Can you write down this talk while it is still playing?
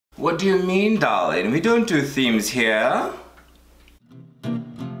What do you mean, darling? We don't do themes here.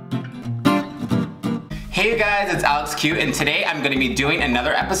 Hey you guys, it's Alex Q, and today I'm going to be doing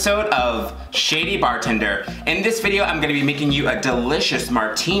another episode of Shady Bartender. In this video, I'm going to be making you a delicious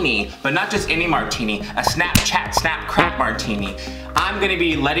martini, but not just any martini, a Snapchat Snap Crack martini. I'm going to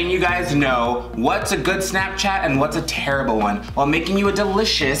be letting you guys know what's a good Snapchat and what's a terrible one, while making you a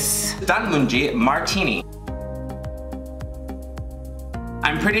delicious Danmuji martini.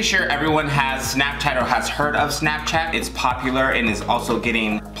 I'm pretty sure everyone has Snapchat or has heard of Snapchat. It's popular and is also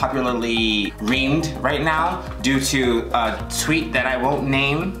getting popularly reamed right now due to a tweet that I won't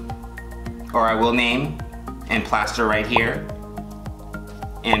name, or I will name, and plaster right here,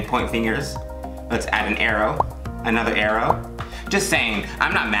 and point fingers. Let's add an arrow, another arrow. Just saying,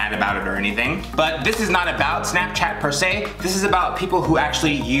 I'm not mad about it or anything. But this is not about Snapchat per se. This is about people who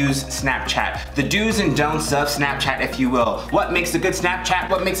actually use Snapchat. The do's and don'ts of Snapchat, if you will. What makes a good Snapchat?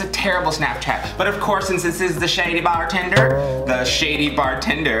 What makes a terrible Snapchat? But of course, since this is the Shady Bartender,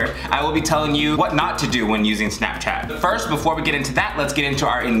 I will be telling you what not to do when using Snapchat. But first, before we get into that, let's get into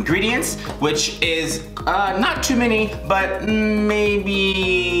our ingredients, which is not too many, but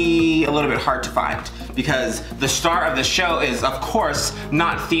maybe a little bit hard to find. Because the star of the show is, of course,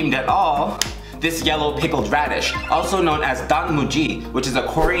 not themed at all. This yellow pickled radish, also known as Danmuji, which is a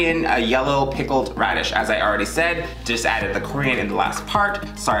Korean yellow pickled radish. As I already said, just added the Korean in the last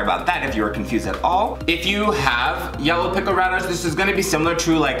part. Sorry about that if you were confused at all. If you have yellow pickled radish, this is gonna be similar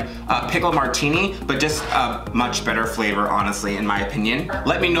to like a pickled martini, but just a much better flavor, honestly, in my opinion.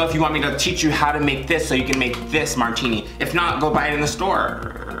 Let me know if you want me to teach you how to make this so you can make this martini. If not, go buy it in the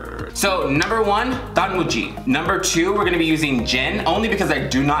store. So number one, Danmuji. Number two, we're gonna be using gin, only because I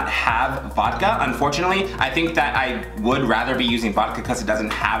do not have vodka, unfortunately. I think that I would rather be using vodka because it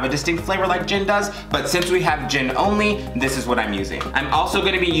doesn't have a distinct flavor like gin does, but since we have gin only, this is what I'm using. I'm also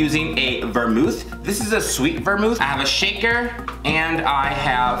gonna be using a vermouth. This is a sweet vermouth. I have a shaker and I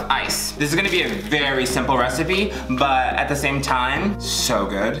have ice. This is gonna be a very simple recipe, but at the same time, so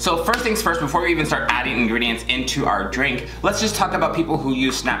good. So first things first, before we even start adding ingredients into our drink, let's just talk about people who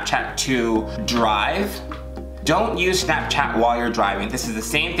use Snapchat to drive. Don't use Snapchat while you're driving. This is the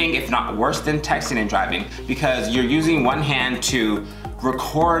same thing, if not worse than texting and driving, because you're using one hand to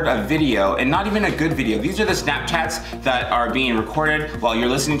record a video, and not even a good video. These are the Snapchats that are being recorded while you're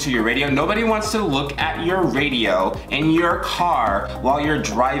listening to your radio. Nobody wants to look at your radio in your car while you're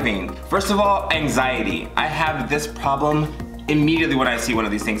driving. First of all, anxiety. I have this problem immediately when I see one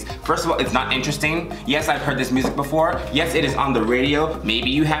of these things. First of all, it's not interesting. Yes, I've heard this music before. Yes, it is on the radio. Maybe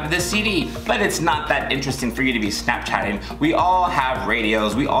you have this CD, but it's not that interesting for you to be Snapchatting. We all have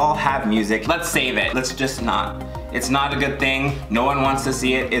radios. We all have music. Let's save it. Let's just not. It's not a good thing. No one wants to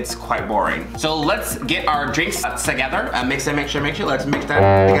see it. It's quite boring. So let's get our drinks together. Mix it, make sure. Let's mix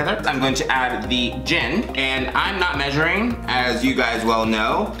that together. I'm going to add the gin, and I'm not measuring, as you guys well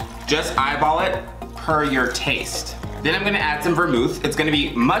know. Just eyeball it per your taste. Then I'm gonna add some vermouth. It's gonna be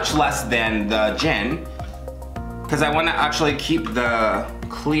much less than the gin, because I wanna actually keep the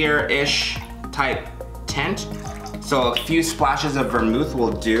clear-ish type tint. So a few splashes of vermouth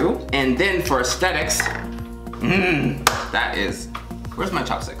will do. And then for aesthetics, that is, where's my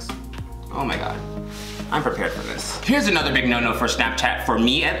chopsticks? Oh my God, I'm prepared for this. Here's another big no-no for Snapchat, for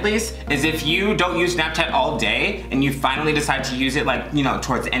me at least, is if you don't use Snapchat all day and you finally decide to use it like, you know,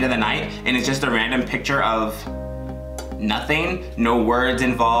 towards the end of the night, and it's just a random picture of nothing, no words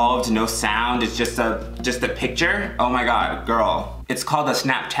involved, no sound, it's just a picture. Oh my God, girl. It's called a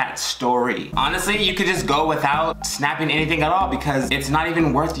Snapchat story. Honestly, you could just go without snapping anything at all because it's not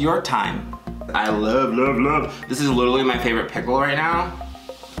even worth your time. I love. This is literally my favorite pickle right now.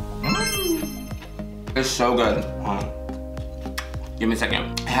 It's so good. Give me a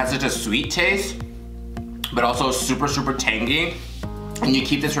second. It has such a sweet taste, but also super tangy. And you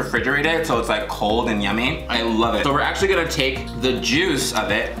keep this refrigerated so it's like cold and yummy. I love it. So we're actually gonna take the juice of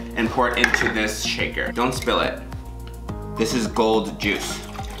it and pour it into this shaker. Don't spill it. This is gold juice.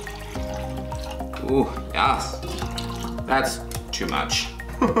 Ooh, yes. That's too much.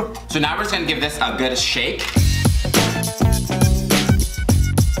 So now we're just gonna give this a good shake.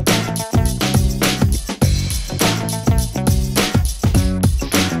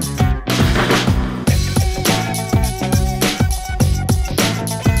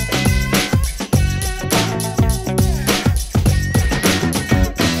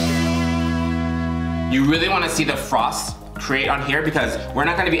 You really want to see the frost create on here because we're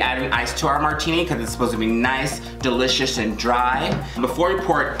not going to be adding ice to our martini because it's supposed to be nice, delicious, and dry. Before we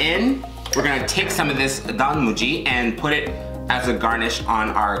pour it in, we're going to take some of this Danmuji and put it as a garnish on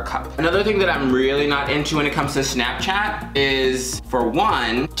our cup. Another thing that I'm really not into when it comes to Snapchat is, for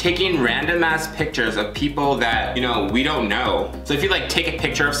one, taking random ass pictures of people that, you know, we don't know. So if you like take a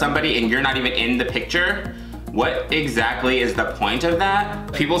picture of somebody and you're not even in the picture, what exactly is the point of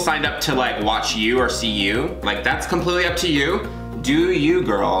that? People signed up to like watch you or see you. Like, that's completely up to you. Do you,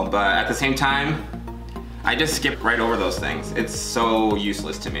 girl, but at the same time, I just skip right over those things. It's so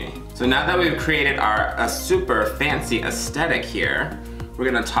useless to me. So now that we've created a super fancy aesthetic here, we're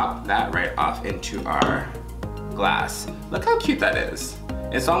gonna top that right off into our glass. Look how cute that is.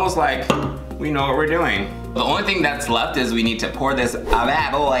 It's almost like we know what we're doing. The only thing that's left is we need to pour this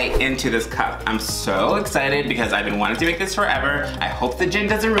bad boy into this cup. I'm so excited because I've been wanting to make this forever. I hope the gin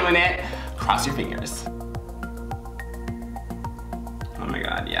doesn't ruin it. Cross your fingers. Oh my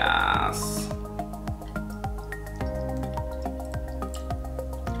God, yes.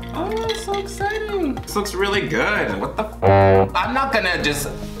 Oh, it's so exciting. This looks really good. What the f? I'm not gonna just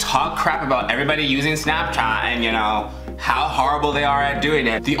talk crap about everybody using Snapchat and, you know, how horrible they are at doing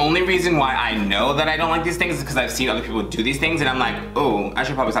it. The only reason why I know that I don't like these things is because I've seen other people do these things and I'm like, oh, I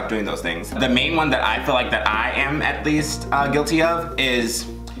should probably stop doing those things. The main one that I feel like that I am at least guilty of is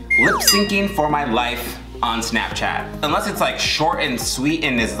lip syncing for my life on Snapchat. Unless it's like short and sweet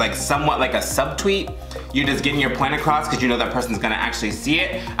and is like somewhat like a subtweet, you're just getting your point across because you know that person's gonna actually see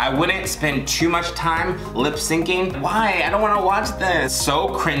it. I wouldn't spend too much time lip syncing. Why? I don't wanna watch this. So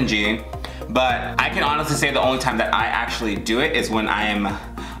cringy. But I can honestly say the only time that I actually do it is when I am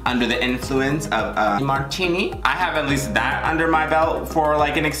under the influence of a Martini. I have at least that under my belt for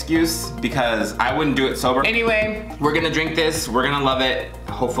like an excuse because I wouldn't do it sober. Anyway, we're gonna drink this. We're gonna love it.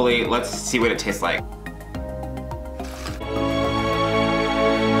 Hopefully, let's see what it tastes like.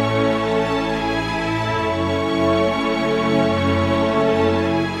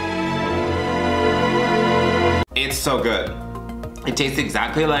 It's so good. It tastes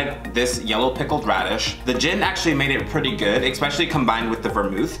exactly like this yellow pickled radish. The gin actually made it pretty good, especially combined with the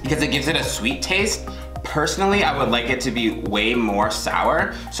vermouth, because it gives it a sweet taste. Personally, I would like it to be way more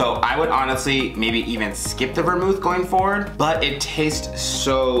sour, so I would honestly maybe even skip the vermouth going forward, but it tastes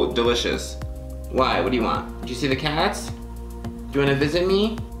so delicious. Why? What do you want? Do you see the cats? Do you want to visit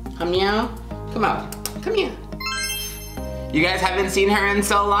me? Meow? Come out. Come here. You guys haven't seen her in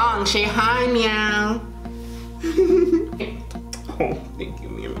so long. Say hi, meow. Oh, thank you,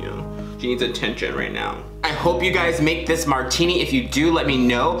 Meow Meow. She needs attention right now. I hope you guys make this martini. If you do, let me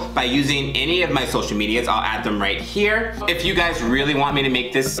know by using any of my social medias. I'll add them right here. If you guys really want me to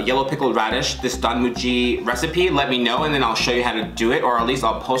make this yellow pickled radish, this Danmuji recipe, let me know and then I'll show you how to do it, or at least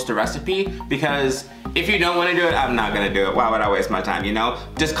I'll post a recipe, because if you don't want to do it, I'm not gonna do it. Why would I waste my time, you know?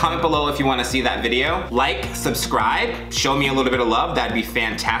 Just comment below if you want to see that video. Like, subscribe, show me a little bit of love. That'd be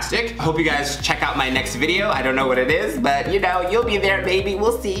fantastic. I hope you guys check out my next video. I don't know what it is, but you know, you'll be there, baby.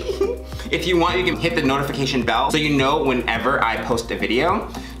 We'll see. If you want, you can hit the notification bell so you know whenever I post a video.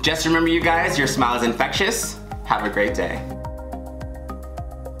 Just remember, you guys, your smile is infectious. Have a great day.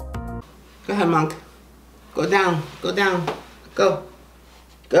 Go ahead, Monk. Go down, go down. Go,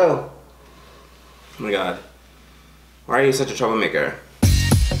 go. Oh my God, why are you such a troublemaker?